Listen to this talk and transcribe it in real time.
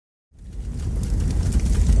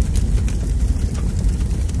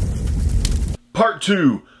part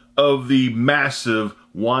 2 of the massive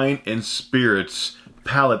wine and spirits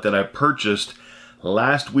pallet that I purchased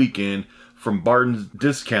last weekend from Barton's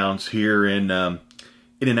Discounts here in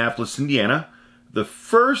Indianapolis, Indiana. The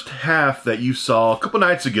first half that you saw a couple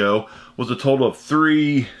nights ago was a total of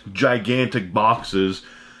 3 gigantic boxes.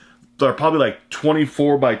 They're probably like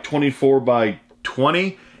 24 by 24 by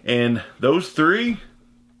 20, and those 3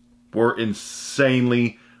 were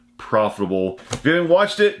insanely profitable. If you haven't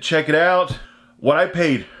watched it, check it out. What I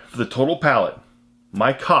paid for the total pallet,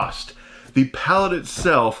 my cost, the pallet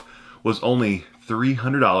itself was only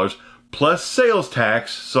 $300 plus sales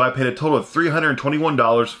tax, so I paid a total of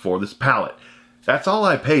 $321 for this pallet. That's all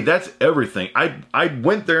I paid. That's everything. I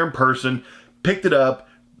went there in person, picked it up,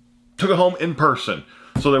 took it home in person.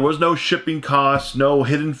 So there was no shipping costs, no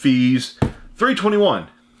hidden fees. $321.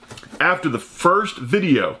 After the first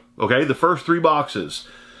video, okay, the first 3 boxes,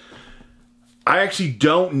 I actually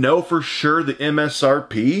don't know for sure the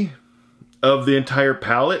MSRP of the entire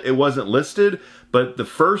pallet. It wasn't listed, but the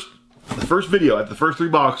first video at the first 3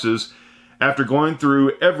 boxes, after going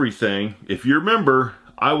through everything, if you remember,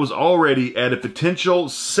 I was already at a potential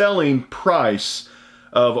selling price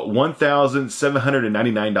of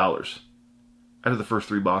 $1,799 out of the first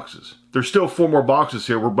 3 boxes. There's still 4 more boxes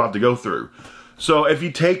here we're about to go through. So if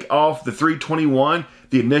you take off the $321,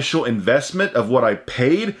 the initial investment of what I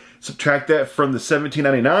paid, subtract that from the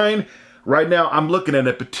 $1,799, right now I'm looking at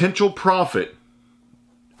a potential profit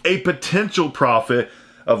of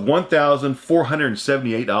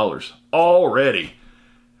 $1,478 already.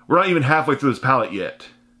 We're not even halfway through this pallet yet.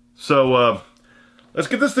 So let's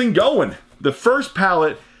get this thing going. The first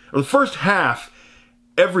pallet, or the first half,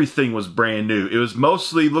 everything was brand new. It was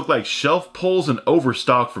mostly looked like shelf pulls and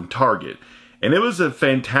Overstock from Target. And it was a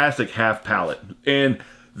fantastic half pallet. And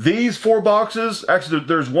these 4 boxes, actually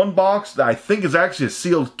there's 1 box that I think is actually a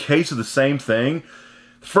sealed case of the same thing.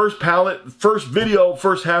 First pallet, first video,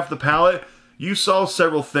 first half of the pallet, you saw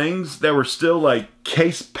several things that were still like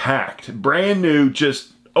case packed, brand new,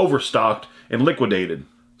 just overstocked and liquidated.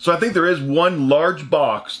 So I think there is 1 large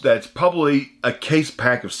box that's probably a case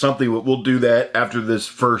pack of something. We'll do that after this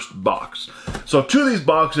first box. So 2 of these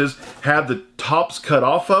boxes have the tops cut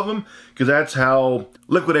off of them, because that's how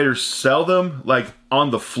liquidators sell them, like on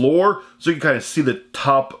the floor, so you can kind of see the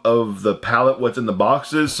top of the pallet, what's in the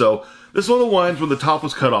boxes. So this is one of the ones where the top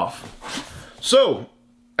was cut off. So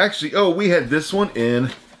actually, oh, we had this one in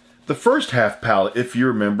the first half pallet, if you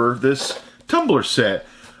remember, this tumbler set.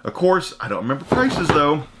 Of course, I don't remember prices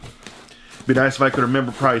though. It'd be nice if I could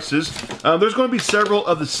remember prices. There's going to be several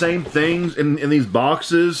of the same things in these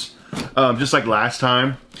boxes, just like last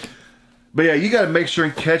time. But yeah, you got to make sure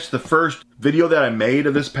and catch the first video that I made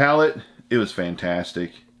of this pallet. It was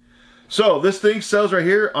fantastic. So this thing sells right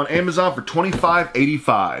here on Amazon for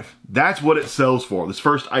 $25.85. That's what it sells for, this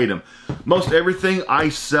first item. Most everything I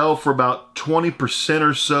sell for about 20%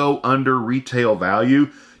 or so under retail value,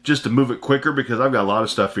 just to move it quicker because I've got a lot of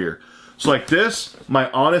stuff here. So like this, my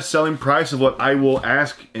honest selling price of what I will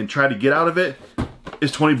ask and try to get out of it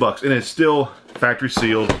is 20 bucks. And it's still factory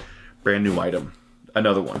sealed, brand new item.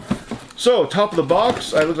 Another one. So top of the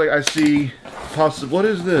box, I look like I see possibly, what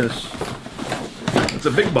is this? It's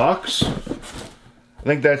a big box. I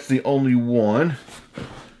think that's the only one.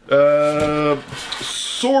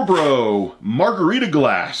 Sorbro margarita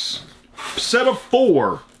glass, set of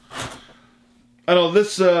 4. I know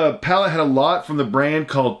this palette had a lot from the brand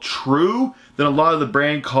called True, then a lot of the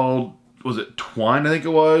brand called, was it Twine, I think it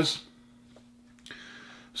was.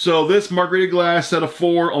 So this margarita glass set of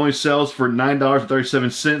 4 only sells for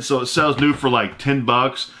 $9.37, so it sells new for like 10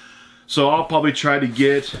 bucks. So I'll probably try to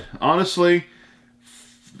get, honestly,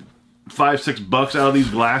 $5-6 bucks out of these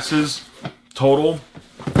glasses total.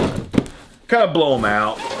 Kind of blow them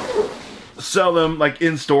out. Sell them like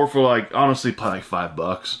in store for like, honestly, probably like 5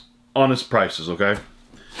 bucks. Honest prices, okay?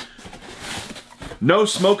 No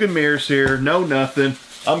smoke and mirrors here, no nothing.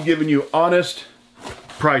 I'm giving you honest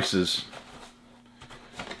prices.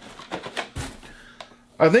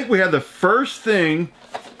 I think we have the first thing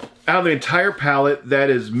out of the entire pallet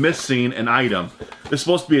that is missing an item. It's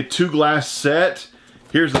supposed to be a 2 glass set.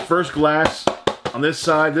 Here's the first glass on this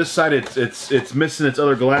side. This side it's missing its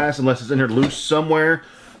other glass unless it's in here loose somewhere.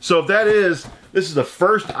 So if that is, this is the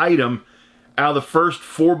first item out of the first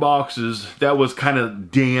 4 boxes that was kind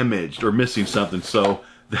of damaged or missing something. So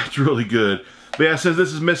that's really good. But yeah, since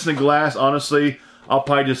this is missing a glass, honestly, I'll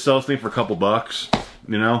probably just sell this thing for a couple bucks,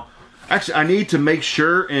 you know? Actually, I need to make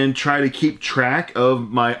sure and try to keep track of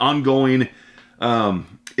my ongoing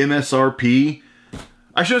MSRP.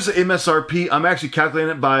 I shouldn't say MSRP. I'm actually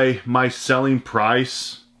calculating it by my selling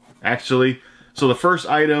price, actually. So the first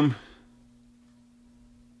item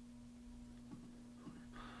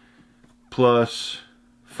plus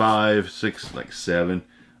 5, 6, like 7.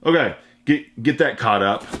 Okay, get that caught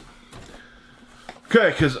up. Okay,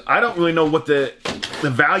 because I don't really know what the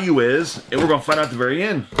value is, and we're gonna find out at the very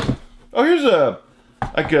end. Oh, here's a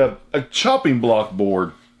chopping block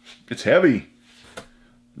board. It's heavy.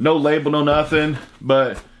 No label, no nothing,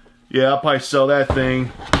 but yeah, I'll probably sell that thing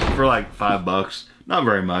for like $5. Not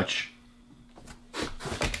very much.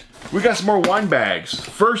 We got some more wine bags.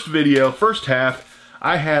 First video, first half,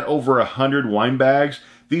 I had over 100 wine bags.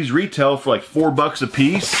 These retail for like $4 a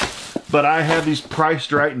piece, but I have these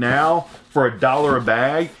priced right now for $1 a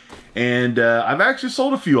bag, and I've actually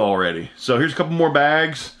sold a few already. So here's a couple more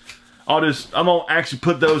bags. I'm gonna actually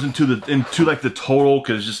put those into like the total,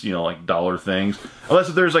 because it's just, you know, like dollar things. Unless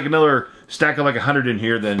if there's like another stack of like 100 in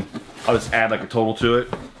here, then I'll just add like a total to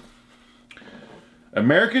it.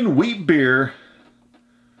 American wheat beer,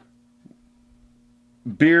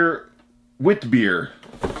 wit beer.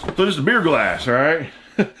 So just a beer glass, all right?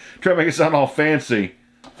 Try to make it sound all fancy.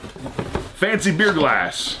 Fancy beer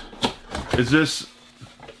glass. Is this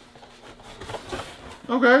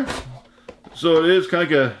okay? So it is kind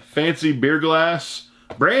of like a fancy beer glass,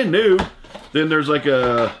 brand new. Then there's like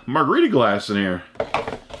a margarita glass in here.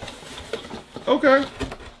 Okay, a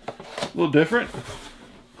little different.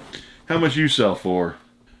 How much you sell for?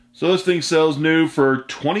 So this thing sells new for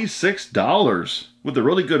 $26 with a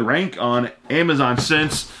really good rank on Amazon.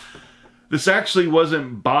 Since this actually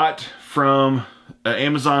wasn't bought from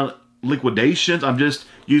Amazon Liquidations, I'm just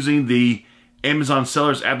using the Amazon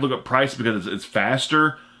seller's app lookup price because it's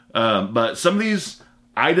faster. But some of these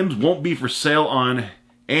items won't be for sale on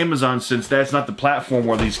Amazon, since that's not the platform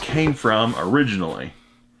where these came from originally.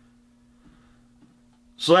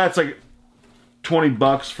 So that's like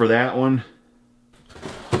 $20 for that one.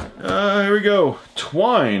 Here we go.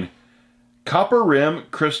 Twine. Copper rim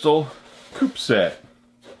crystal coupe set.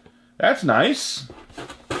 That's nice.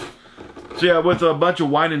 So yeah, with a bunch of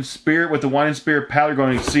wine and spirit, with the wine and spirit palette, you're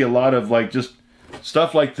going to see a lot of like just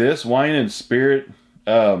stuff like this, wine and spirit,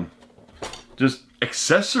 just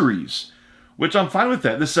accessories, which I'm fine with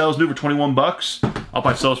that. This sells new for 21 bucks. I'll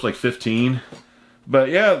probably sell it for like 15. But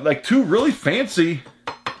yeah, like two really fancy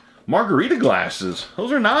margarita glasses.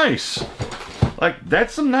 Those are nice. Like,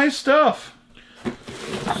 that's some nice stuff.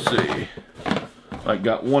 Let's see. I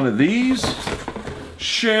got one of these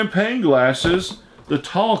champagne glasses, the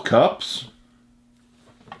tall cups.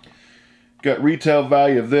 Got retail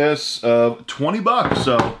value of this of 20 bucks.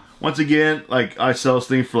 So once again, like, I sell this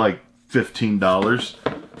thing for like $15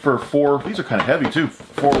 for 4. These are kind of heavy too.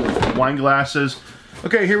 4 wine glasses.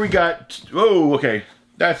 Okay, here we got, oh, okay,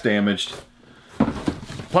 that's damaged.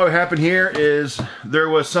 Probably what happened here is there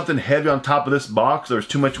was something heavy on top of this box. There was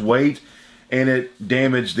too much weight and it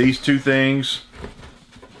damaged these two things.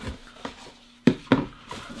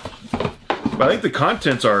 But I think the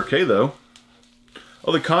contents are okay though.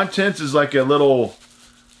 Oh, the contents is like a little,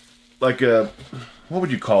 like a, what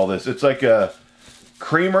would you call this? It's like a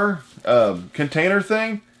creamer container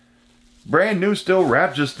thing. Brand new, still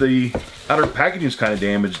wrapped, just the outer packaging is kind of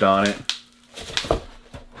damaged on it.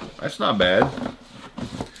 That's not bad.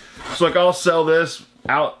 So like I'll sell this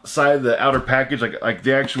outside the outer package, like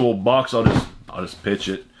the actual box. I'll just pitch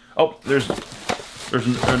it. Oh, there's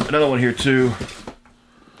another one here too.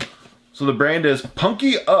 So the brand is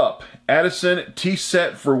Punky Up Addison Tea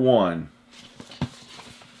Set for 1.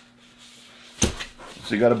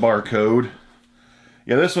 So you got a barcode.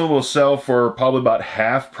 Yeah, this one will sell for probably about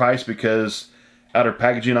half price because outer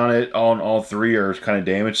packaging on it, on all three, are kind of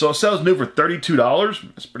damaged. So it sells new for $32.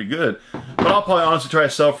 That's pretty good. But I'll probably honestly try to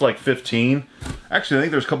sell for like 15. Actually, I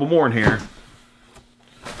think there's a couple more in here.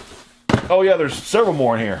 Oh yeah, there's several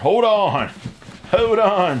more in here. Hold on. Hold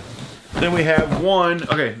on. Then we have one.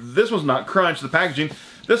 Okay, this one's not crunched, the packaging.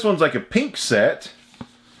 This one's like a pink set.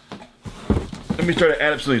 Let me try to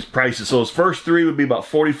add up some of these prices. So those first 3 would be about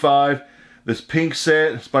 45. This pink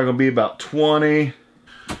set is probably going to be about 20.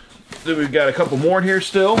 Then we've got a couple more in here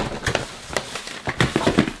still.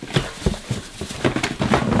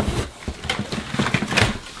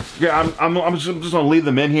 Yeah, I'm just going to leave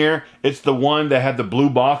them in here. It's the one that had the blue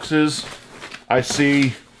boxes. I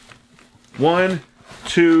see 1,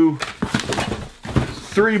 2,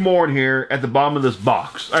 3 more in here at the bottom of this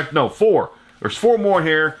box. No, 4. There's 4 more in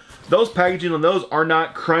here. Those packaging on those are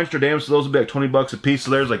not crunched or damaged, so those would be like 20 bucks a piece.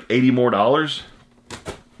 So there's like $80 more.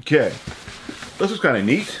 Okay, this is kind of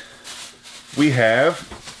neat. We have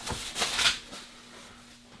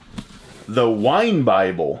the Wine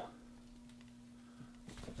Bible,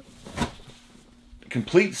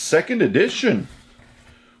 complete 2nd edition.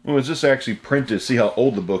 When was this actually printed? See how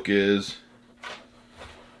old the book is.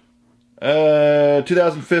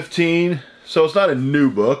 2015. So it's not a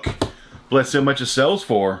new book. But let's see how much it sells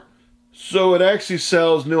for. So it actually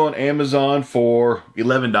sells new on Amazon for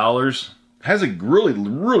 $11. Has a really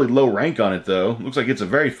low rank on it though. Looks like it's a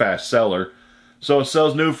very fast seller. So it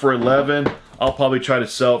sells new for $11. I'll probably try to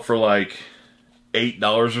sell it for like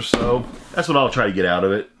 $8 or so. That's what I'll try to get out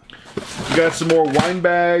of it. We got some more wine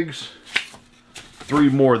bags. 3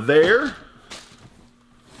 more there.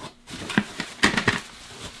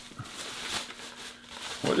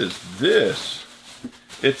 What is this?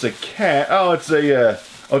 It's a cat. Oh, it's a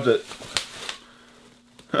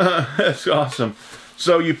that's awesome.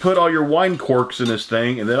 So you put all your wine corks in this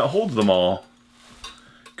thing and then it holds them all.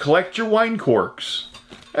 Collect your wine corks.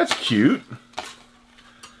 That's cute.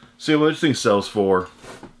 See what this thing sells for.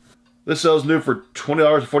 This sells new for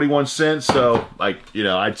 $20.41. So, like, you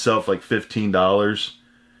know, I'd sell it for like $15.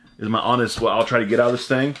 Is my honest what I'll try to get out of this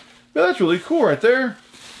thing. Yeah, that's really cool right there.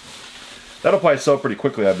 That'll probably sell pretty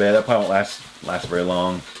quickly, I bet. That probably won't last very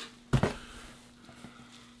long. Okay,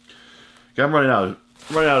 I'm running out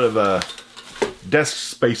of desk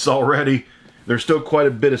space already. There's still quite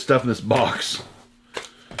a bit of stuff in this box.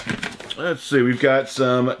 Let's see, we've got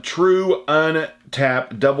some true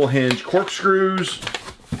untapped double hinge corkscrews.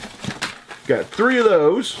 Got 3 of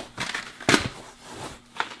those.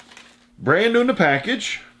 Brand new in the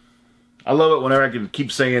package. I love it whenever I can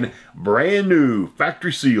keep saying brand new,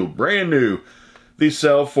 factory sealed, brand new. These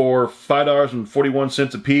sell for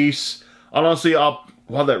 $5.41 a piece. Honestly,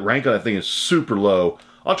 while that rank on that thing is super low,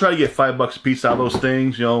 I'll try to get $5 a piece out of those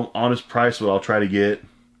things. You know, honest price, what I'll try to get.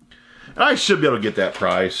 And I should be able to get that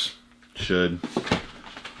price. Should.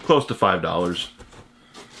 Close to $5.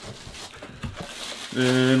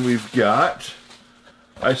 Then we've got,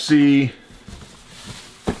 I see,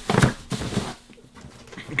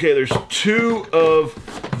 okay, there's 2 of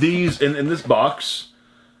these in this box.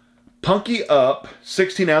 Punky Up,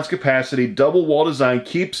 16-ounce capacity, double wall design,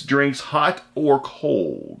 keeps drinks hot or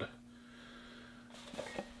cold.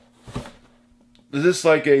 Is this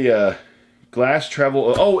like a glass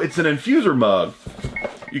travel? Oh, it's an infuser mug.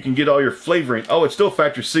 You can get all your flavoring. Oh, it's still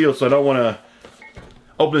factory sealed, so I don't want to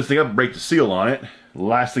open this thing up and break the seal on it. The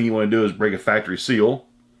last thing you want to do is break a factory seal.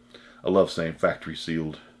 I love saying factory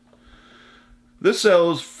sealed. This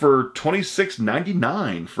sells for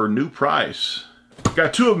 $26.99 for new price.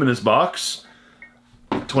 Got 2 of them in this box.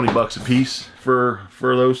 $20 a piece for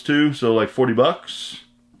those 2, so like $40.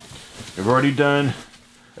 We've already done.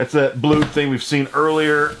 That's that blue thing we've seen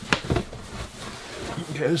earlier.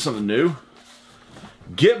 Okay, this is something new.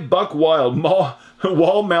 Get Buck Wild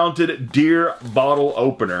wall-mounted deer bottle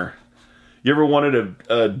opener. You ever wanted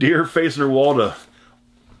a deer face in your wall to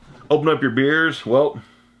open up your beers? Well,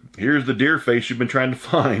 here's the deer face you've been trying to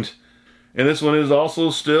find. And this one is also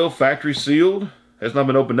still factory sealed. Has not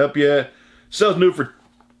been opened up yet. Sells new for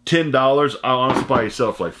 $10. I'll honestly probably sell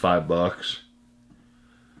it for like $5.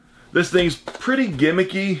 This thing's pretty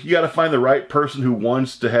gimmicky. You got to find the right person who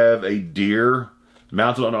wants to have a deer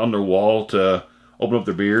mounted on their wall to open up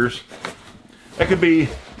their beers. That could be,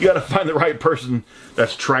 you got to find the right person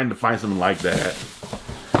that's trying to find something like that.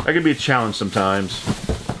 That could be a challenge sometimes.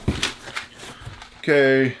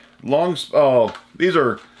 Okay, these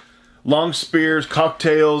are long spears,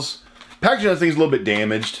 cocktails. Packaging on this thing's a little bit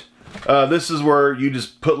damaged. This is where you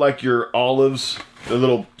just put like your olives, the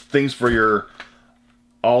little things for your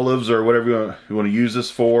olives or whatever you want to use this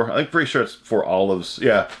for. I'm pretty sure it's for olives.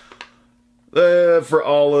 Yeah. For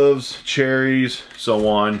olives, cherries, so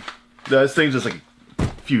on. This thing's just like a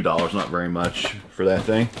few dollars, not very much for that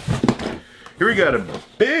thing. Here we got a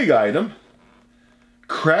big item.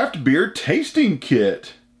 Craft beer tasting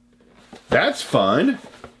kit. That's fun.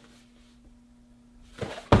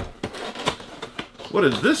 What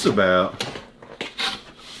is this about?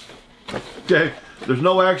 Okay, there's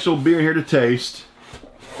no actual beer here to taste,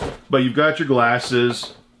 but you've got your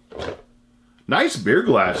glasses. Nice beer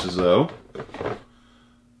glasses though.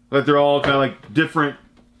 Like they're all kind of like different,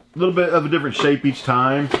 a little bit of a different shape each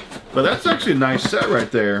time. But that's actually a nice set right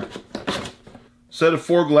there. Set of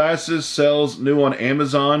 4 glasses sells new on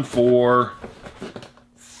Amazon for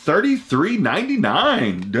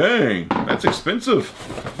 $33.99. Dang, that's expensive.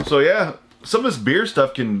 So yeah, some of this beer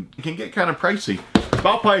stuff can get kind of pricey. But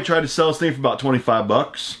I'll probably try to sell this thing for about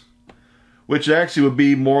 $25, which actually would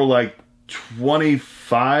be more like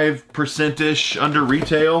 25%-ish under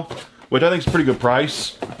retail, which I think is a pretty good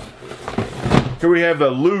price. Here we have a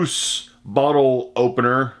loose bottle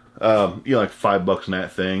opener. You know, like $5 in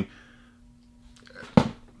that thing. A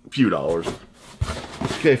few dollars.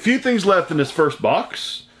 Okay, a few things left in this first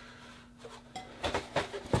box.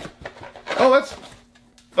 Oh, that's...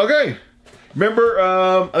 Okay. Remember,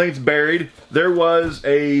 I think it's buried. There was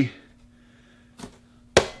a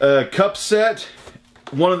cup set.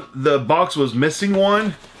 One of the box was missing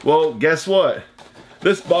one. Well, guess what?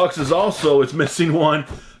 This box is also, it's missing one.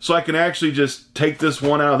 So I can actually just take this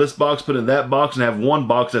one out of this box, put it in that box, and have one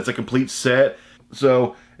box that's a complete set.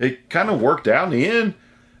 So it kind of worked out in the end.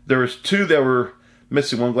 There was two that were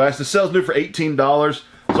missing one glass. The sale's new for $18. So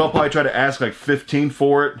I'll probably try to ask like $15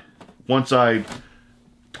 for it once I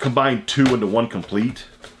combine two into one complete.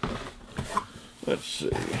 Let's see.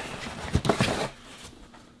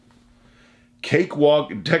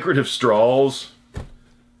 Cakewalk decorative straws.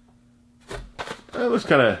 That looks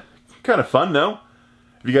kind of fun though.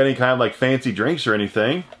 If you got any kind of like fancy drinks or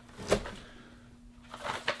anything.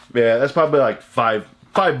 Yeah, that's probably like five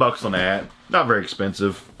bucks on that. Not very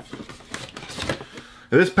expensive.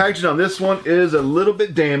 Now, this packaging on this one is a little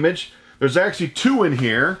bit damaged. There's actually two in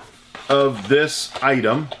here of this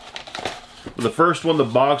item. The first one, the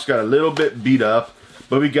box got a little bit beat up,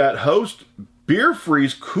 but we got Host Beer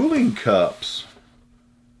Freeze cooling cups.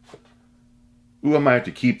 Ooh, I might have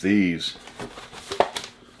to keep these.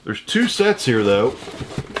 There's two sets here though.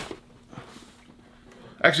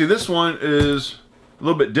 Actually, this one is a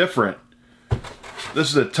little bit different. This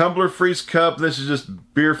is a tumbler freeze cup. This is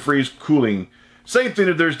just beer freeze cooling. Same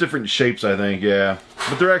thing, there's different shapes, I think, yeah.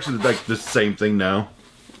 But they're actually like the same thing now.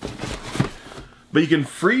 But you can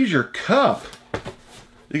freeze your cup.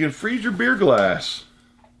 You can freeze your beer glass.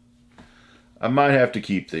 I might have to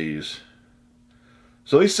keep these.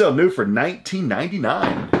 So these sell new for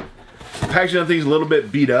 $19.99. Packaging on things a little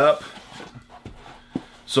bit beat up.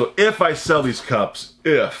 So if I sell these cups,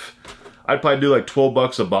 I'd probably do like 12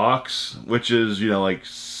 bucks a box, which is, you know, like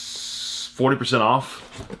 40%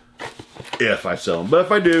 off. If I sell them. But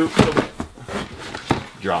if I do,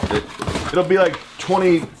 dropped it. It'll be like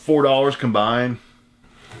 $24 combined.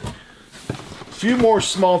 A few more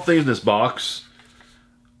small things in this box.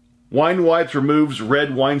 Wine wipes removes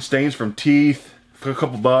red wine stains from teeth for a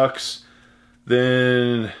couple bucks.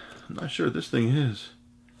 Then, I'm not sure what this thing is.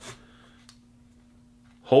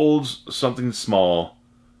 Holds something small.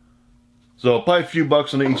 So probably a few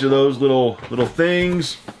bucks on each of those little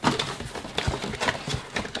things.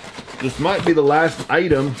 This might be the last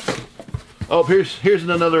item. Oh, here's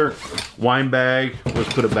another wine bag.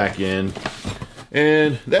 Let's put it back in.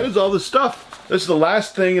 And that is all the stuff. This is the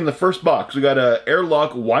last thing in the first box. We got an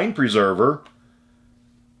airlock wine preserver.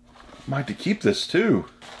 Might have to keep this too.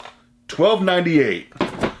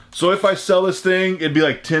 $12.98. So if I sell this thing, it'd be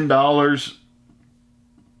like $10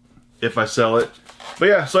 if I sell it. But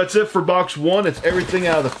yeah, so that's it for box one. It's everything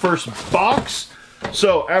out of the first box.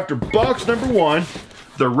 So after box number one,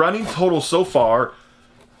 the running total so far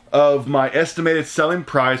of my estimated selling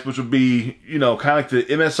price, which would be, you know, kind of like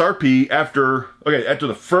the MSRP after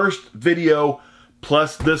the first video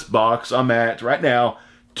plus this box, I'm at right now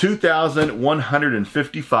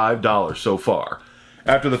 $2,155 so far.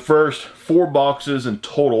 After the first 4 boxes in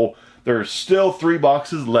total, there's still 3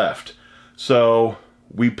 boxes left. So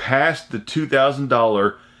we passed the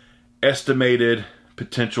 $2,000 estimated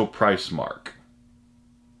potential price mark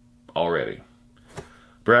already.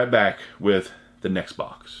 Be right back with the next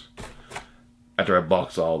box after I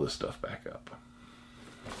box all this stuff back up.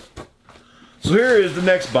 So here is the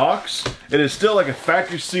next box. It is still like a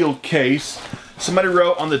factory sealed case. Somebody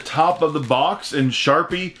wrote on the top of the box in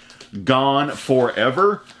Sharpie, "Gone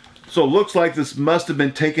forever." So it looks like this must have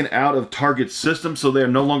been taken out of Target's system, so they are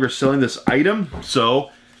no longer selling this item.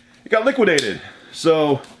 So it got liquidated.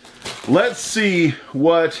 So let's see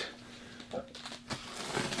what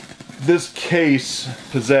this case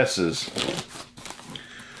possesses.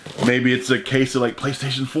 Maybe it's a case of like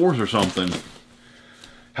PlayStation 4s or something.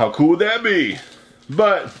 How cool would that be?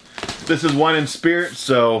 But this is wine and spirit,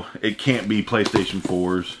 so it can't be PlayStation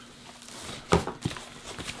 4s.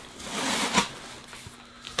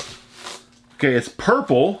 Okay, it's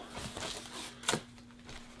purple.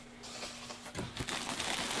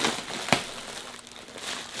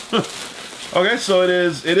 Okay, so it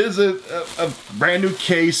is a brand new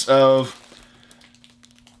case of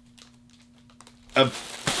a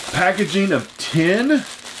packaging of 10.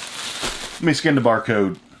 Let me scan the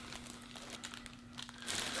barcode.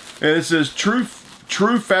 And it says True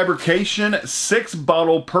Fabrication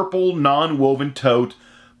 6-bottle purple non-woven tote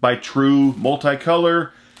by True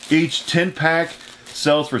Multicolor. Each 10-pack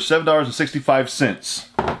sells for $7.65.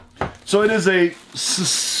 So it is a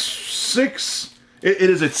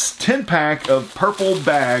It is a 10-pack of purple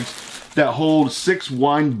bags that hold 6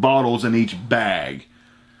 wine bottles in each bag.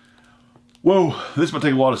 Whoa, this might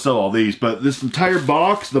take a while to sell all these, but this entire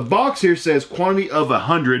box, the box here says quantity of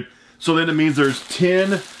 100, so then it means there's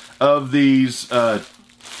 10 of these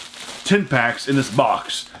 10 packs in this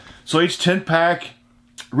box. So each 10 pack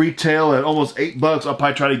retail at almost $8. I'll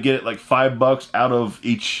probably try to get it like $5 out of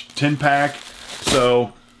each 10 pack.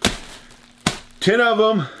 So 10 of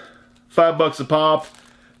them, $5 a pop.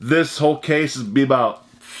 This whole case would be about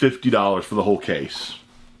 $50 for the whole case.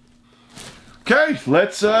 Okay,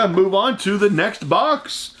 let's move on to the next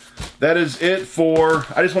box. That is it for,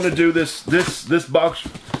 I just want to do this box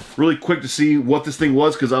really quick to see what this thing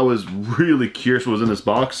was, because I was really curious what was in this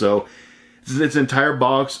box. So it's an entire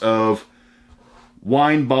box of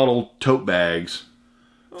wine bottle tote bags.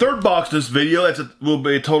 Third box in this video. Will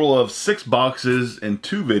be a total of 6 boxes in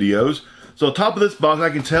 2 videos. So on top of this box, I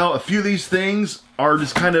can tell a few of these things are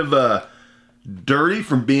just kind of dirty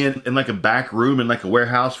from being in like a back room in like a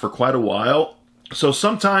warehouse for quite a while. So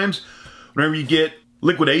sometimes whenever you get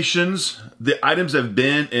liquidations, the items have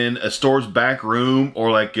been in a store's back room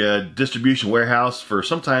or like a distribution warehouse for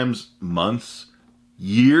sometimes months,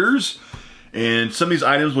 years. And some of these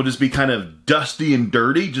items will just be kind of dusty and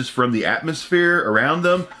dirty just from the atmosphere around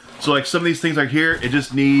them. So like some of these things right here, it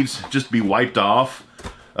just needs just to be wiped off.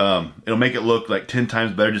 It'll make it look like 10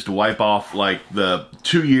 times better just to wipe off like the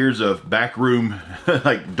 2 years of backroom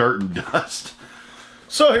like dirt and dust.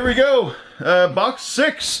 So here we go, box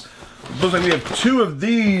 6. Looks like we have 2 of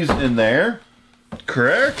these in there,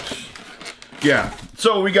 correct? Yeah,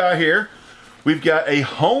 so what we got here, we've got a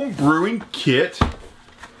home brewing kit,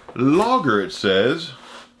 lager it says,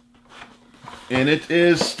 and it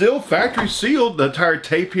is still factory sealed. The entire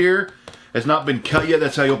tape here has not been cut yet.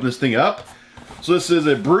 That's how you open this thing up. So this is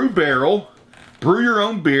a brew barrel, brew your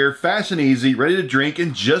own beer, fast and easy, ready to drink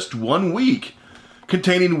in just 1 week,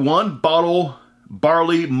 containing 1 bottle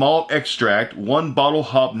barley malt extract, 1 bottle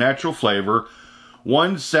hop natural flavor,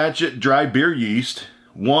 1 sachet dry beer yeast,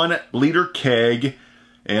 1 liter keg,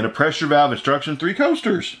 and a pressure valve instruction, 3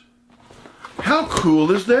 coasters. How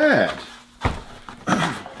cool is that?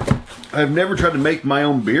 I've never tried to make my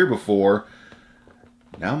own beer before.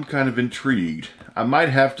 Now I'm kind of intrigued. I might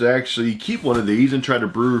have to actually keep one of these and try to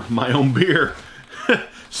brew my own beer.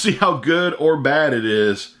 See how good or bad it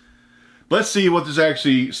is. Let's see what this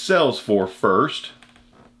actually sells for first.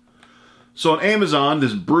 So on Amazon,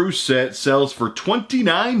 this brew set sells for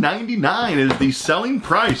 $29.99 is the selling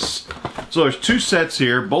price. So there's 2 sets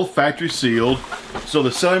here, both factory sealed. So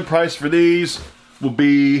the selling price for these will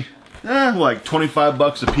be like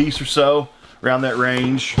 $25 a piece or so, around that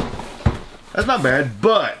range. That's not bad,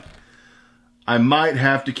 but I might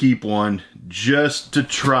have to keep one just to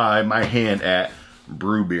try my hand at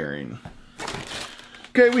brew beering.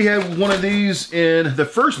 Okay, we have one of these in the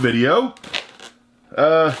first video.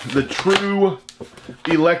 The True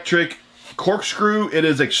Electric Corkscrew. It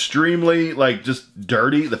is extremely, like, just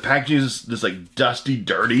dirty. The packaging is just, like, dusty,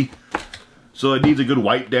 dirty. So it needs a good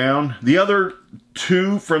wipe down. The other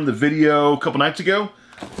 2 from the video a couple nights ago,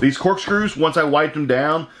 these corkscrews, once I wiped them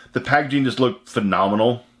down, the packaging just looked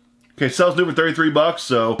phenomenal. Okay, sells new for $33,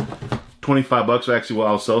 so $25 actually what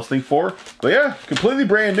I'll sell this thing for. But yeah, completely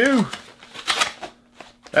brand new.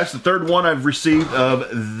 That's the 3rd one I've received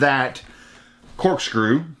of that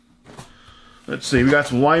corkscrew. Let's see, we got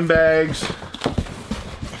some wine bags.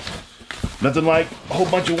 Nothing like a whole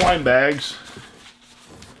bunch of wine bags.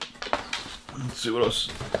 Let's see what else.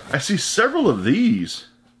 I see several of these.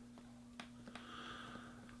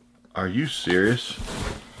 Are you serious?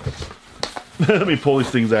 Let me pull these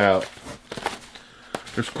things out.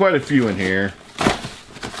 There's quite a few in here.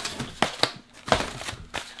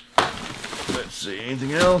 Let's see,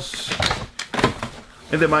 anything else?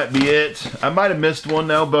 I think that might be it. I might have missed one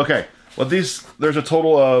now, but okay. Well, these, there's a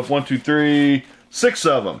total of 1, 2, 3, 6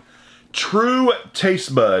 of them. True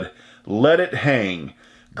Taste Bud, Let It Hang.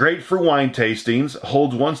 Great for wine tastings.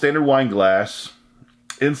 Holds 1 standard wine glass.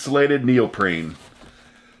 Insulated neoprene.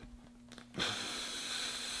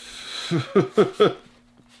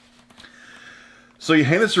 So you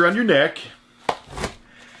hang this around your neck,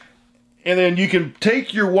 and then you can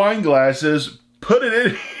take your wine glasses, put it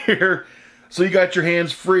in here, so you got your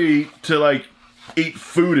hands free to like eat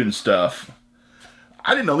food and stuff.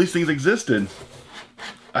 I didn't know these things existed.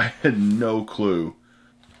 I had no clue.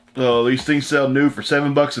 So these things sell new for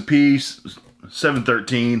 $7 a piece,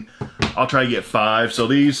 $7.13. I'll try to get 5. So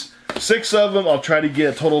these 6 of them, I'll try to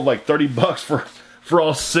get a total of like $30 for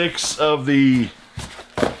all 6 of the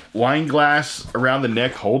wine glass around the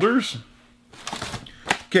neck holders.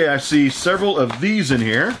 Okay, I see several of these in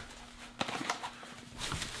here.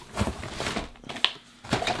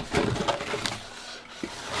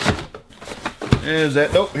 Is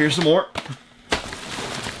that, nope, here's some more.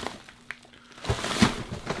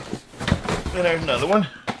 And there's another one.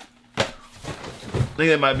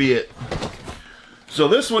 think that might be it. So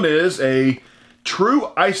this one is a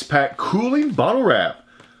true ice pack cooling bottle wrap.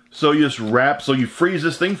 So you just wrap, so you freeze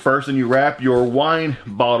this thing first and you wrap your wine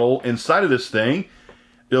bottle inside of this thing.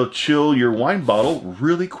 It'll chill your wine bottle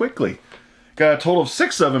really quickly. Got a total of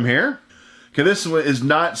 6 of them here. Okay, this one is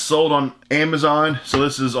not sold on Amazon, so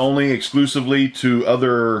this is only exclusively to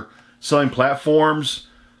other selling platforms.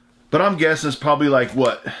 But I'm guessing it's probably like,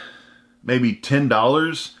 what, maybe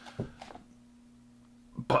 $10?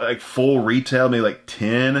 Like full retail, maybe like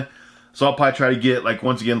 10. So I'll probably try to get, like,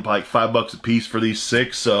 once again, probably like $5 a piece for these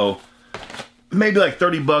 6. So maybe like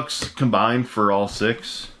 30 bucks combined for all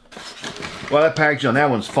 6. Well, that package on that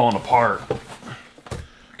one's falling apart.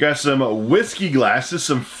 Got some whiskey glasses,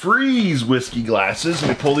 some freeze whiskey glasses. Let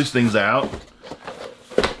me pull these things out.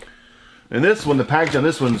 And this one, the package on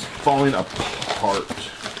this one's falling apart.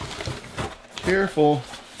 Careful.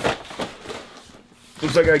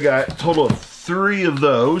 Looks like I got a total of 3 of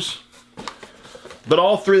those. But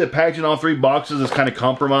all 3, the packaging, all 3 boxes is kind of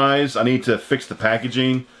compromised. I need to fix the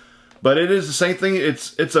packaging. But it is the same thing.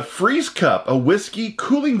 It's a freeze cup, a whiskey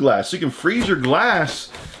cooling glass. So you can freeze your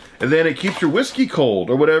glass, and then it keeps your whiskey cold,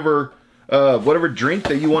 or whatever drink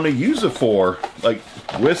that you want to use it for, like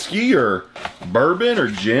whiskey or bourbon or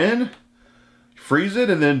gin. Freeze it,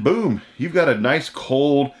 and then boom, you've got a nice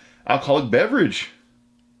cold alcoholic beverage.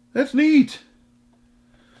 That's neat.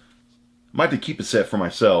 Might have to keep a set for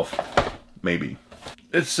myself, maybe.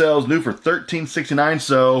 It sells new for $13.69.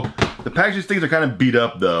 So the packaging things are kind of beat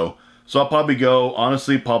up though. So I'll probably go,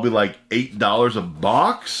 honestly, probably like $8 a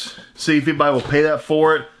box. See if anybody will pay that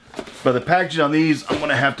for it. But the packaging on these, I'm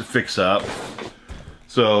gonna have to fix up.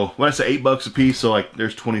 So when I say $8 a piece, so like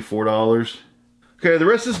there's $24. Okay, the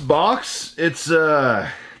rest of this box, it's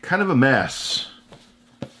kind of a mess.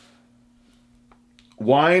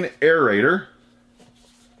 Wine aerator.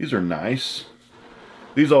 These are nice.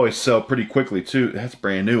 These always sell pretty quickly too. That's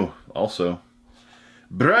brand new also.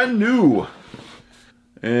 Brand new.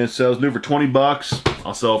 And it sells new for 20 bucks.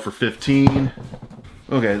 I'll sell it for 15.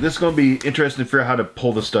 Okay, this is going to be interesting to figure out how to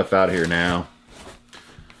pull this stuff out of here now.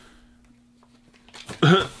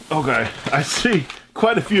 Okay, I see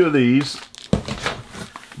quite a few of these.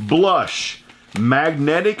 Blush.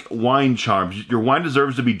 Magnetic wine charms. Your wine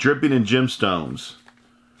deserves to be dripping in gemstones.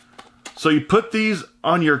 So you put these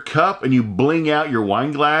on your cup and you bling out your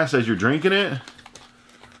wine glass as you're drinking it?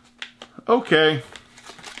 Okay.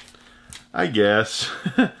 I guess.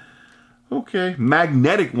 Okay.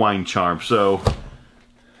 Magnetic wine charm. So,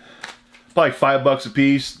 probably $5 a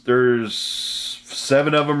piece. There's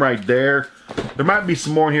 7 of them right there. There might be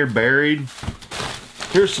some more in here buried.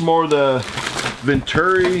 Here's some more of the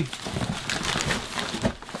Venturi.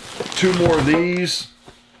 2 more of these.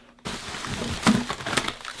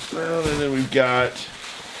 Well, and then we've got,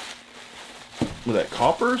 was that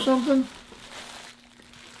copper or something?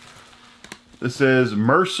 This says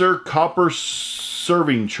Mercer Copper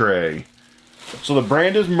Serving Tray. So the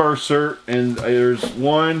brand is Mercer, and there's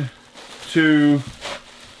 1, 2,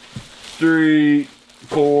 3,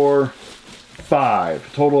 4,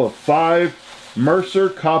 5. Total of 5 Mercer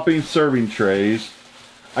Copper Serving Trays.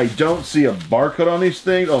 I don't see a barcode on these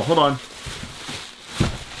things. Oh, hold on.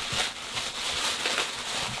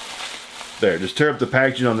 There, just tear up the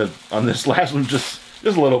packaging on this last one just a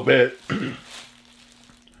little bit.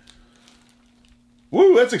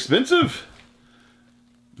 Woo, that's expensive.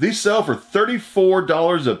 These sell for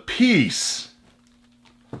 $34 a piece.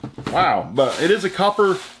 Wow, but it is a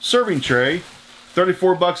copper serving tray.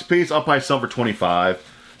 34 bucks a piece. I'll probably sell for 25.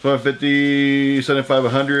 50, 75,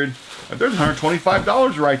 100. There's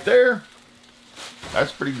 $125 right there.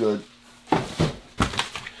 That's pretty good.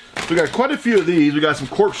 We got quite a few of these. We got some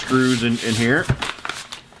corkscrews in here.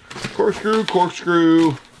 Corkscrew,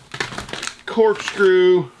 corkscrew,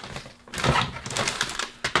 corkscrew,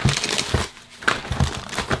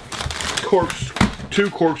 two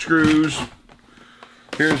corkscrews.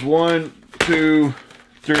 Here's 1, 2,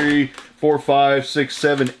 3, 4, 5, 6,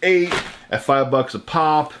 7, 8 at $5 a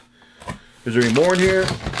pop. Is there any more in here?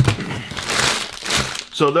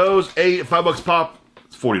 So those 8 at $5 a pop,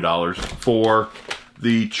 it's $40 for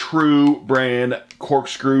the true brand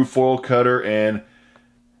corkscrew foil cutter and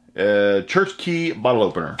church key bottle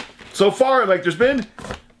opener. So far, like, there's been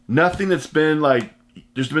nothing that's been like,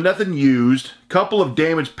 there's been nothing used. Couple of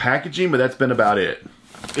damaged packaging, but that's been about it.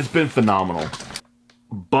 It's been phenomenal.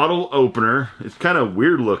 Bottle opener. It's kind of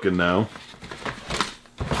weird looking though.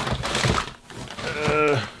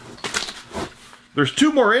 There's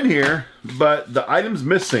 2 more in here, but the item's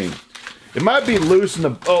missing. It might be loose in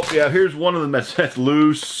the... Oh, yeah, here's one of them that's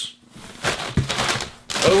loose.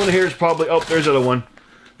 Other one here is probably... Oh, there's the other one.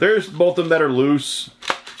 There's both of them that are loose.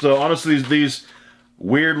 So honestly, these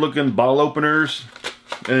weird looking bottle openers,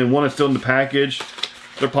 and then one is still in the package,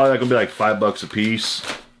 they're probably gonna be like $5 a piece.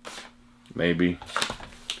 Maybe.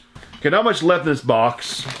 Okay, not much left in this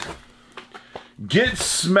box. Get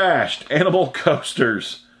smashed animal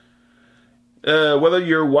coasters. Whether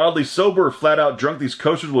you're wildly sober or flat out drunk, these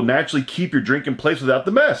coasters will naturally keep your drink in place without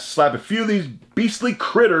the mess. Slap a few of these beastly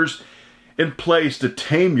critters in place to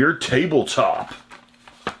tame your tabletop.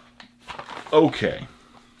 Okay.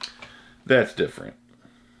 That's different.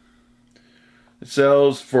 It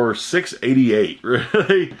sells for $6.88,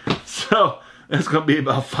 really? So, that's going to be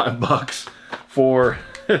about $5 for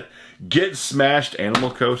Get Smashed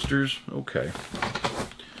Animal Coasters. Okay.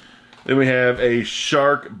 Then we have a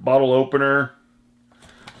shark bottle opener.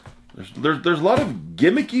 There's a lot of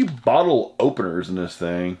gimmicky bottle openers in this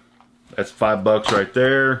thing. That's $5 right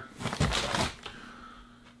there.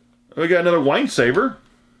 We got another wine saver.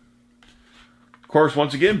 Of course,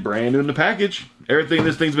 once again, brand new in the package. Everything in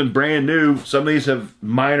this thing's been brand new. Some of these have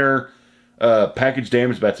minor package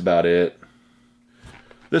damage, but that's about it.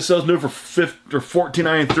 This sells new for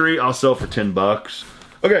 $14.93. I'll sell for $10.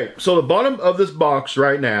 Okay, so the bottom of this box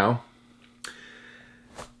right now,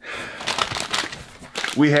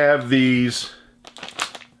 we have these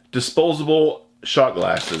disposable shot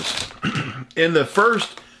glasses. In the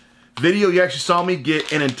first video, you actually saw me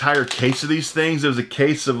get an entire case of these things. It was a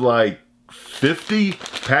case of like 50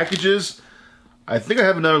 packages. I think I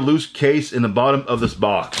have another loose case in the bottom of this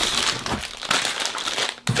box.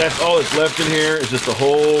 That's all that's left in here is just a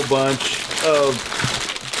whole bunch of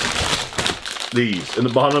these in the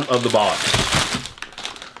bottom of the box.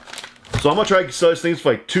 So I'm gonna try to sell these things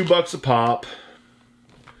for like $2 a pop.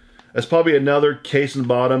 That's probably another case in the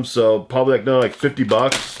bottom, so probably like another like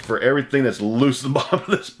 $50 for everything that's loose in the bottom of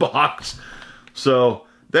this box. So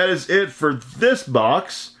that is it for this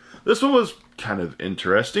box. This one was kind of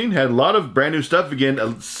interesting. Had a lot of brand new stuff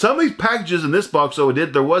again. Some of these packages in this box, though,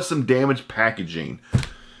 there was some damaged packaging.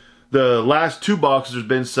 The last two boxes, there's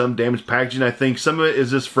been some damaged packaging. I think some of it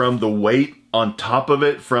is just from the weight on top of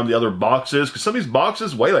it from the other boxes, because some of these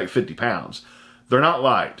boxes weigh like 50 pounds. They're not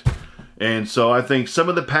light. And so I think some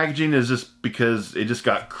of the packaging is just because it just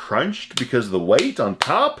got crunched because of the weight on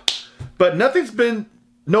top. But nothing's been,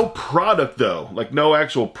 no product though, like no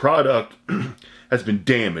actual product has been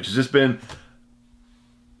damaged. It's just been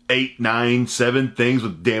 8, 9, 7 things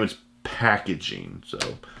with damaged packaging. So,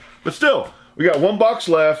 but still, we got one box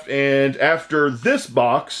left, and after this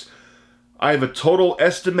box, I have a total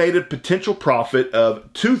estimated potential profit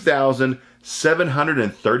of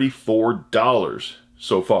 $2,734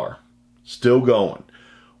 so far. Still going.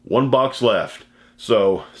 One box left.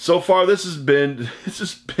 So far it's been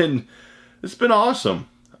awesome.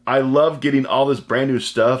 I love getting all this brand new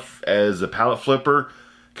stuff as a pallet flipper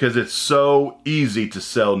because it's so easy to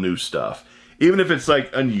sell new stuff. Even if it's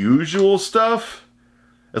like unusual stuff,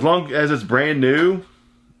 as long as it's brand new,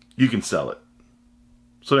 you can sell it.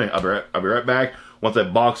 So anyway, I'll be right back once I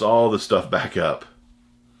box all the stuff back up.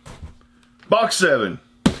 Box 7.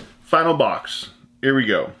 Final box. Here we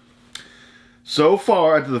go. So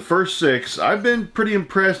far, after the first 6, I've been pretty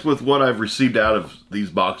impressed with what I've received out of these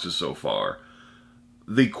boxes so far.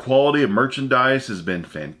 The quality of merchandise has been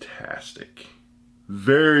fantastic.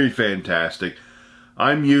 Very fantastic.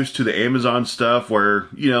 I'm used to the Amazon stuff where,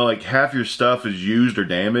 you know, like half your stuff is used or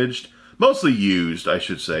damaged. Mostly used, I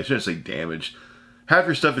should say. I shouldn't say damaged. Half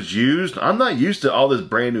your stuff is used. I'm not used to all this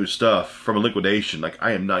brand new stuff from a liquidation. Like,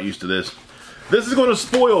 I am not used to this. This is going to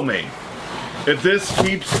spoil me. If this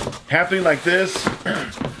keeps happening like this,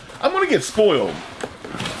 I'm going to get spoiled.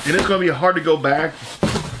 And it's going to be hard to go back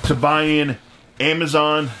to buying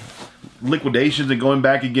Amazon liquidations and going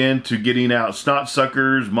back again to getting out snot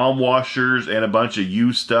suckers, mom washers, and a bunch of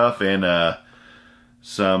used stuff and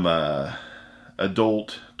some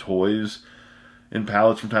adult toys in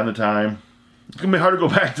pallets from time to time. It's going to be hard to go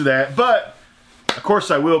back to that, but of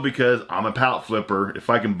course I will because I'm a pallet flipper.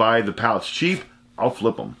 If I can buy the pallets cheap, I'll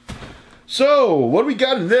flip them. So, what do we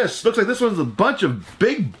got in this? Looks like this one's a bunch of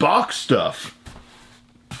big box stuff.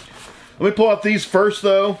 Let me pull out these first,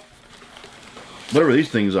 though. Whatever these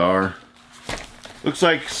things are. Looks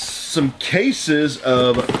like some cases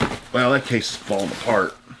of... Well, that case is falling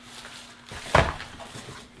apart.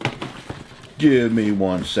 Give me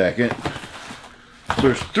 1 second. So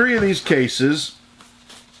there's 3 of these cases.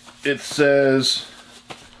 It says...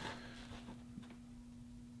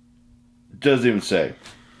 Doesn't even say.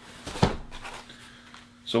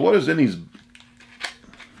 So what is in these? Is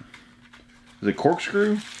it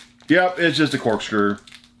corkscrew? Yep, it's just a corkscrew.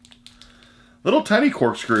 Little tiny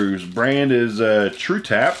corkscrews. Brand is True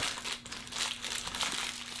Tap.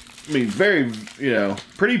 I mean, very, you know,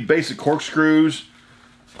 pretty basic corkscrews.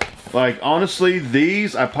 Like, honestly,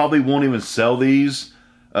 these, I probably won't even sell these.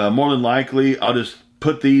 More than likely, I'll just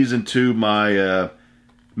put these into my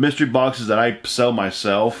mystery boxes that I sell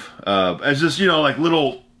myself. As just, you know, like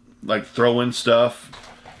little, like throw-in stuff.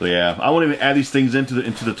 So yeah, I won't even add these things into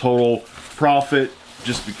the total profit,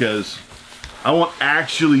 just because I won't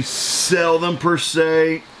actually sell them per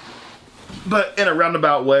se. But in a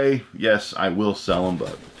roundabout way, yes, I will sell them,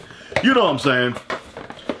 but you know what I'm saying.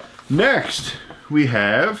 Next, we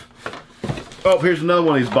have, oh, here's another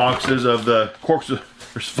one of these boxes of the corks.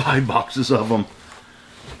 There's 5 boxes of them.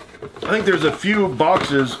 I think there's a few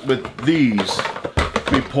boxes with these.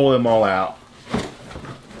 We pull them all out.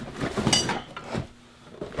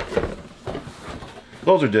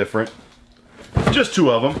 Those are different. Just 2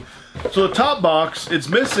 of them. So the top box, it's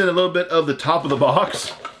missing a little bit of the top of the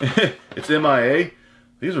box. It's MIA.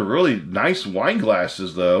 These are really nice wine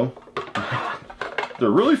glasses, though. They're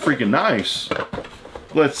really freaking nice.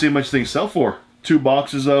 Let's see how much things sell for. 2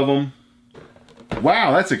 boxes of them.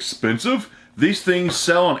 Wow, that's expensive. These things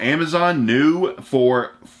sell on Amazon new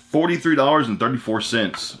for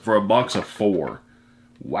 $43.34 for a box of 4.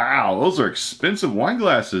 Wow, those are expensive wine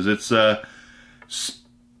glasses. It's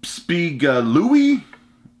Spiegelui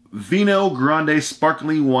Vino Grande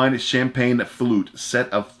Sparkling Wine Champagne Flute set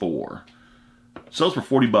of 4. Sells for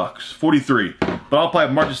 40 bucks, 43. But I'll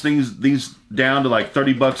probably mark these down to like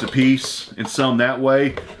 30 bucks a piece and sell them that way,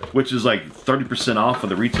 which is like 30% off of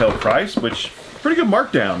the retail price, which pretty good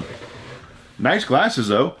markdown. Nice glasses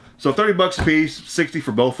though. So 30 bucks a piece, 60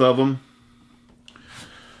 for both of them.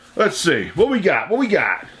 Let's see, what we got? What we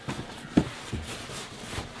got?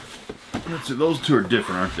 Let's see, those 2 are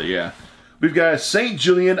different, aren't they? Yeah. We've got a St.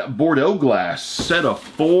 Julien Bordeaux glass set of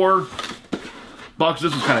 4. Box,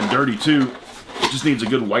 this is kind of dirty too. Just needs a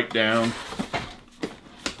good wipe down.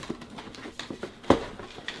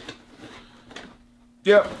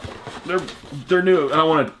 Yep, they're new. I don't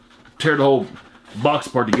want to tear the whole box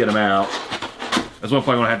apart to get them out. That's what I'm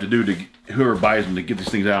probably going to have to do to whoever buys them to get these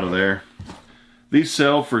things out of there. These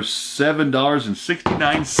sell for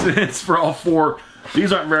 $7.69 for all 4.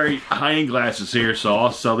 These aren't very high-end glasses here, so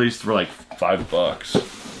I'll sell these for like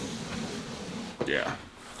 $5. Yeah.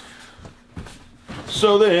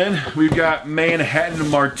 So then we've got Manhattan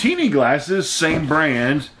Martini glasses, same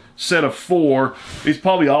brand, set of 4. These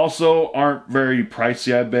probably also aren't very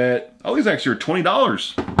pricey, I bet. Oh, these actually are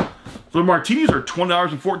 $20. The martinis are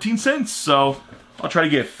 $20.14, so I'll try to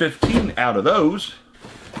get 15 out of those.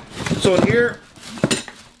 So in here,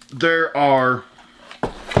 there are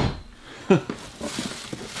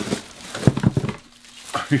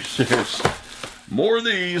there's more of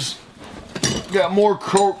these. Got more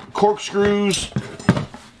corkscrews.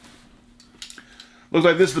 Looks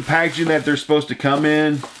like this is the packaging that they're supposed to come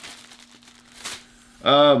in.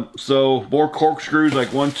 So more corkscrews,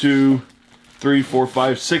 like 1, 2, 3, 4,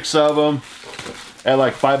 5, 6 of them at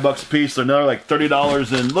like $5 a piece. So another like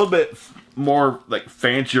 $30 and a little bit more like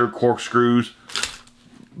fancier corkscrews.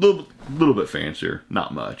 Little bit fancier,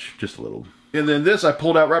 not much, just a little. And then this I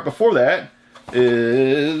pulled out right before that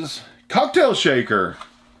is cocktail shaker.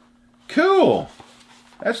 Cool.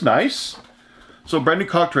 That's nice. So brand new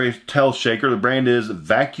cocktail shaker. The brand is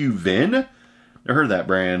VacuVin. Never heard of that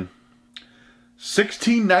brand.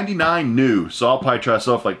 $16.99 new. So I'll probably try to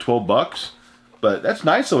sell it for like 12 bucks. But that's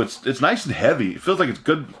nice. So it's nice and heavy. It feels like it's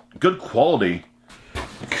good quality.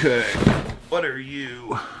 Okay. What are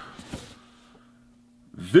you?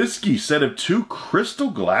 Visky set of 2 crystal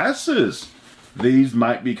glasses. These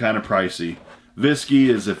might be kind of pricey. Visky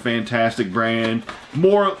is a fantastic brand.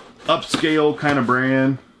 More upscale kind of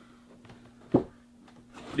brand.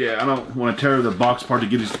 Yeah, I don't want to tear the box apart to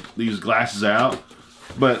get these glasses out,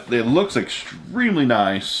 but it looks extremely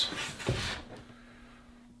nice.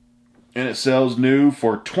 And it sells new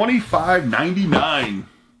for $25.99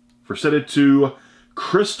 for set of 2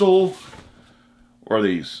 crystal, or are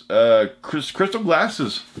these crystal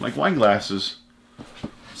glasses, like wine glasses.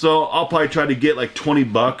 So I'll probably try to get like 20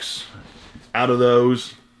 bucks out of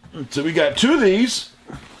those. So we got 2 of these.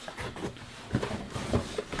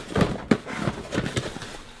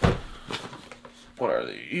 What are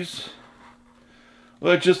these?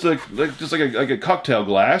 Well, it's just like a cocktail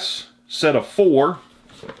glass set of 4.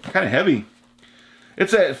 Kind of heavy.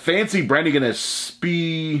 It's that fancy branding in a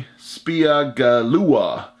Spiegelui,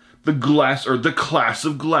 the glass, or the class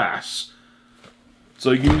of glass.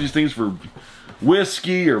 So you can use these things for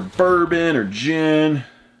whiskey or bourbon or gin,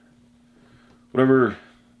 whatever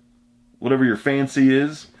your fancy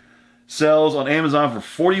is. Sells on Amazon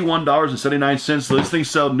for $41.79. So this thing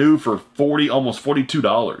sells new for almost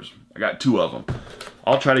 $42. I got 2 of them.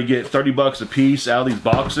 I'll try to get 30 bucks a piece out of these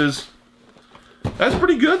boxes. That's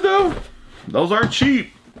pretty good though. Those aren't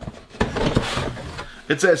cheap.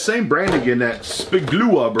 It's that same brand again, that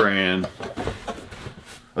Spiglua brand.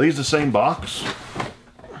 Are these the same box?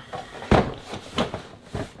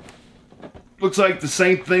 Looks like the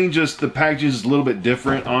same thing, just the package is a little bit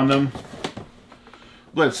different on them.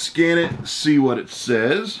 Let's scan it, see what it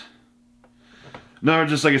says. Now,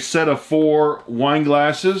 just like a set of 4 wine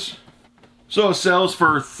glasses. So it sells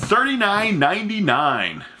for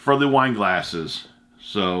 $39.99 for the wine glasses.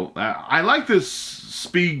 So I like this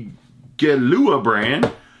Spiglua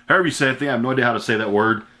brand. However you say it, I have no idea how to say that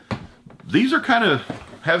word. These are kind of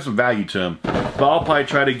have some value to them. But I'll probably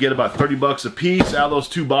try to get about 30 bucks a piece out of those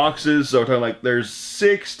 2 boxes. So we're talking like there's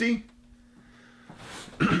 60.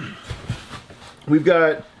 We've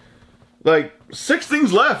got like 6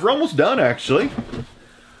 things left. We're almost done actually.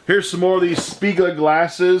 Here's some more of these Spiglua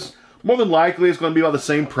glasses. More than likely it's going to be about the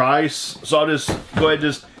same price. So I'll just go ahead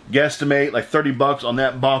and just guesstimate like 30 bucks on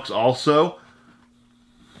that box also.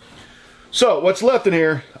 So what's left in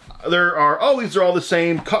here? There are, oh, these are all the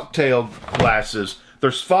same cocktail glasses.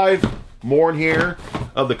 There's 5 more in here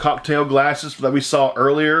of the cocktail glasses that we saw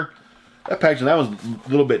earlier. That packaging, that was a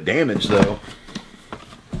little bit damaged though.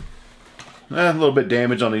 A little bit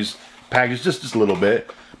damaged on these packages, just a little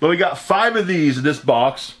bit. But we got 5 of these in this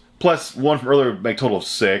box, plus 1 from earlier, make a total of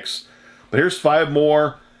 6. But here's 5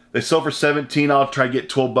 more. They sell for $17. I'll try to get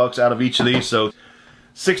 12 bucks out of each of these. So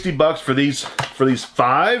 60 bucks for these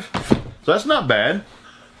 5. So that's not bad.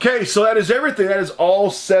 Okay, so that is everything. That is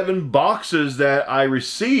all 7 boxes that I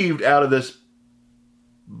received out of this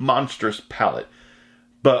monstrous pallet.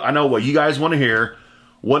 But I know what you guys want to hear.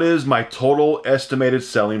 What is my total estimated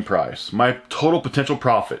selling price? My total potential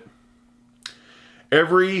profit.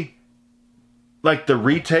 Like the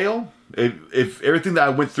retail, if everything that I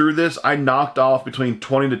went through this, I knocked off between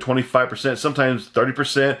 20 to 25%, sometimes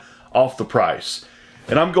 30% off the price.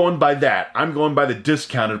 And I'm going by that. I'm going by the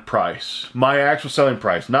discounted price. My actual selling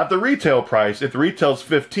price, not the retail price. If the retail's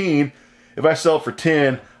 15, if I sell it for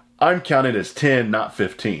 10, I'm counting as 10, not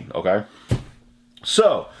 15, okay?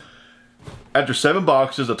 So, after 7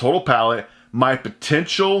 boxes, a total pallet, my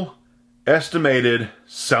potential estimated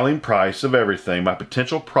selling price of everything, my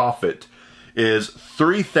potential profit is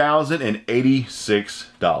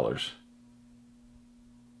 $3,086.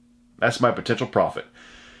 That's my potential profit.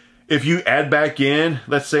 If you add back in,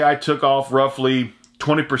 let's say I took off roughly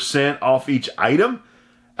 20% off each item,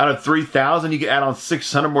 out of $3,000, you can add on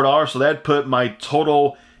 $600 more. So that'd put my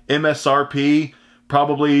total MSRP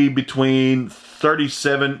probably between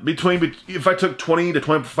if I took 20 to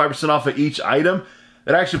 25% off of each item,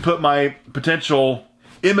 that actually put my potential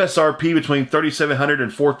MSRP between $3,700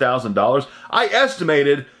 and $4,000. I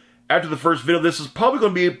estimated after the first video, this is probably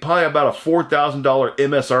going to be about a $4,000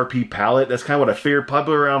 MSRP pallet. That's kind of what I figured,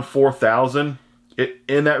 probably around $4,000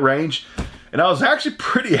 in that range. And I was actually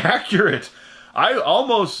pretty accurate. I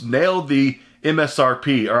almost nailed the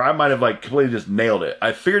MSRP, or I might have like completely just nailed it.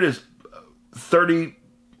 I figured it's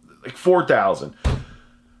 $4,000.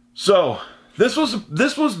 So this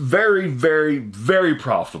was very, very, very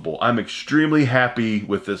profitable. I'm extremely happy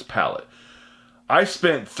with this pallet. I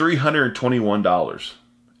spent $321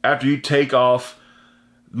 after you take off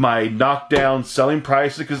my knockdown selling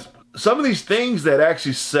prices, because some of these things that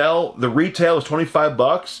actually sell, the retail is 25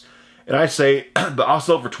 bucks, and I say, but I'll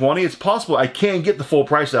sell it for 20. It's possible I can get the full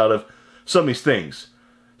price out of some of these things.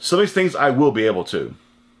 Some of these things I will be able to.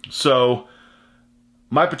 So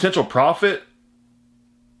my potential profit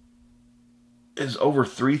is over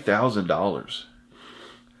 $3,000.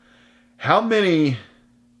 How many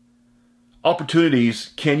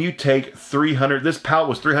opportunities can you take? This pallet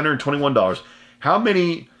was $321. How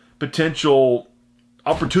many potential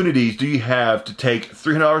opportunities do you have to take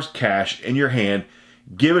 $300 cash in your hand,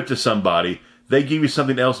 give it to somebody, they give you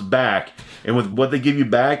something else back, and with what they give you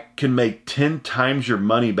back can make 10 times your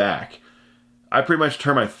money back? I pretty much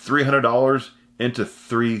turn my $300 into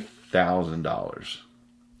 $3,000.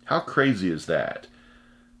 How crazy is that?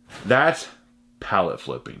 That's pallet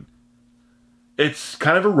flipping. It's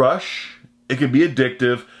kind of a rush. It can be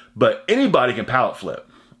addictive, but anybody can pallet flip.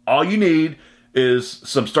 All you need is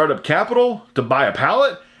some startup capital to buy a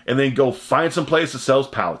pallet, and then go find some place that sells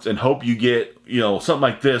pallets and hope you get, something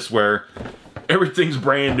like this where everything's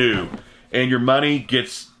brand new and your money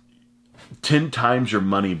gets 10 times your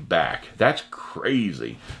money back. That's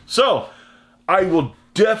crazy. So I will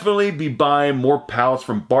definitely be buying more pallets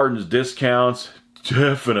from Barton's Discounts.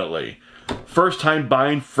 Definitely. First time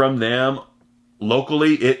buying from them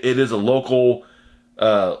locally. It is a local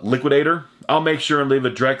liquidator. I'll make sure and leave a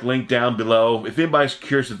direct link down below. If anybody's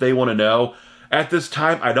curious, if they want to know, At this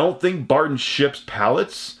time, I don't think Barton ships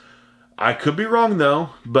pallets. I could be wrong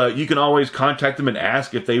though, but you can always contact them and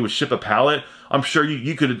ask if they would ship a pallet. I'm sure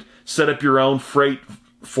you could set up your own freight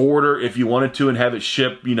forwarder if you wanted to and have it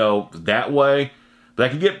shipped, you know, that way.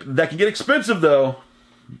 That can get expensive though.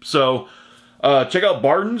 So check out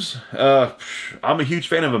Barton's. I'm a huge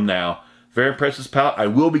fan of them now. Very impressed with this pallet. I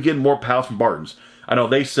will be getting more pallets from Barton's. I know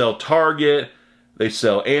they sell Target, they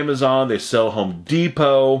sell Amazon, they sell Home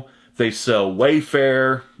Depot, they sell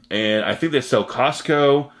Wayfair, and I think they sell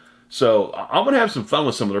Costco. So I'm going to have some fun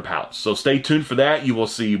with some of their pallets. So stay tuned for that. You will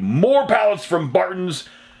see more pallets from Barton's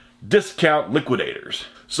Discount Liquidators.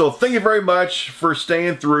 So thank you very much for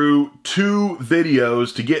staying through 2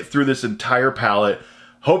 videos to get through this entire pallet.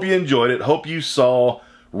 Hope you enjoyed it. Hope you saw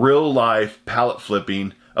real life pallet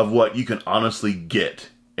flipping of what you can honestly get.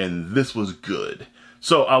 And this was good.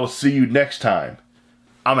 So I will see you next time.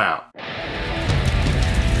 I'm out.